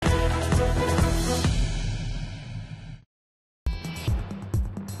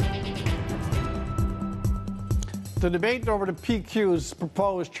The debate over the PQ's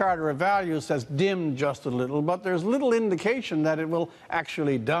proposed Charter of Values has dimmed just a little, but there's little indication that it will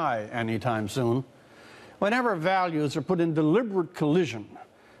actually die anytime soon. Whenever values are put in deliberate collision,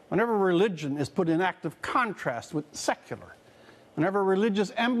 whenever religion is put in active contrast with secular, whenever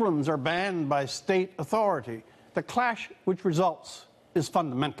religious emblems are banned by state authority, the clash which results is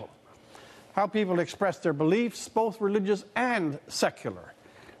fundamental. How people express their beliefs, both religious and secular,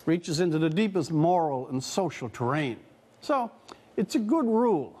 reaches into the deepest moral and social terrain. So, it's a good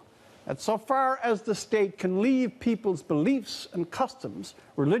rule that so far as the state can leave people's beliefs and customs,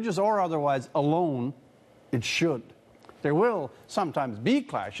 religious or otherwise, alone, it should. There will sometimes be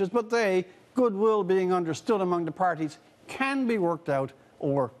clashes, but they, goodwill being understood among the parties, can be worked out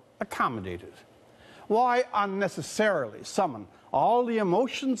or accommodated. Why unnecessarily summon all the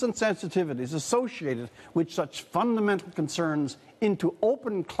emotions and sensitivities associated with such fundamental concerns into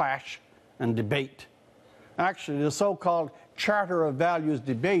open clash and debate? Actually, the so-called Charter of Values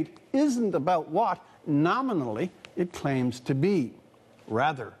debate isn't about what, nominally, it claims to be.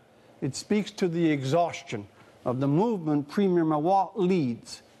 Rather, it speaks to the exhaustion of the movement Premier Mawa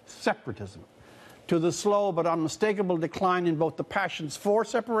leads, separatism, to the slow but unmistakable decline in both the passions for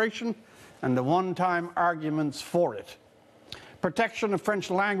separation and the one-time arguments for it. Protection of French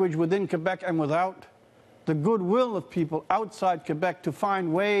language within Quebec and without, the goodwill of people outside Quebec to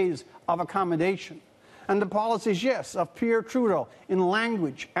find ways of accommodation, and the policies, yes, of Pierre Trudeau in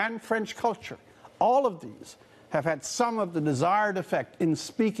language and French culture. All of these have had some of the desired effect in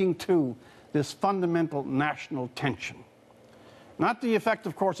speaking to this fundamental national tension. Not the effect,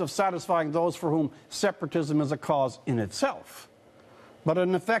 of course, of satisfying those for whom separatism is a cause in itself, but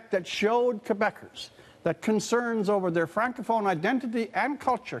an effect that showed Quebecers that concerns over their Francophone identity and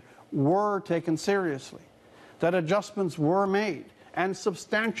culture were taken seriously, that adjustments were made, and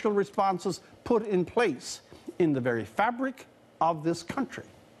substantial responses put in place in the very fabric of this country.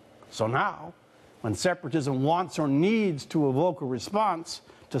 So now, when separatism wants or needs to evoke a response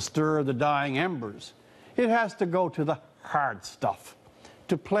to stir the dying embers, it has to go to the hard stuff,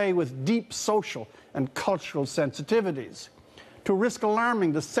 to play with deep social and cultural sensitivities, to risk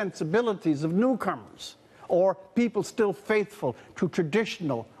alarming the sensibilities of newcomers or people still faithful to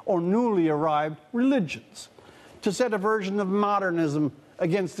traditional or newly arrived religions, to set a version of modernism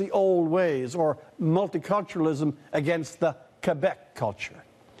against the old ways or multiculturalism against the Quebec culture.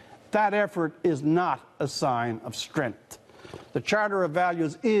 That effort is not a sign of strength. The Charter of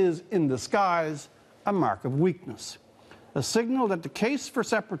Values is, in disguise, a mark of weakness, a signal that the case for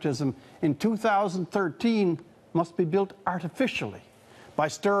separatism in 2013 must be built artificially by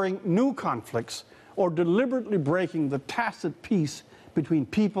stirring new conflicts or deliberately breaking the tacit peace between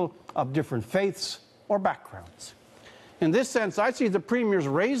people of different faiths or backgrounds. In this sense, I see the Premier's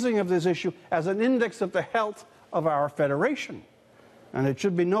raising of this issue as an index of the health of our federation. And it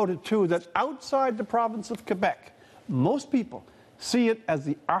should be noted, too, that outside the province of Quebec, most people see it as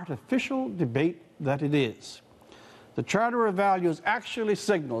the artificial debate that it is. The Charter of Values actually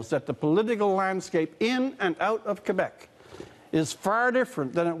signals that the political landscape in and out of Quebec is far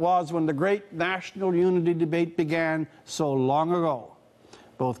different than it was when the great national unity debate began so long ago.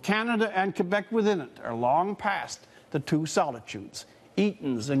 Both Canada and Quebec within it are long past the two solitudes,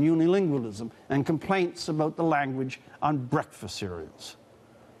 Eaton's and unilingualism, and complaints about the language on breakfast cereals.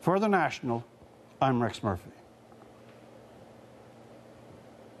 For The National, I'm Rex Murphy.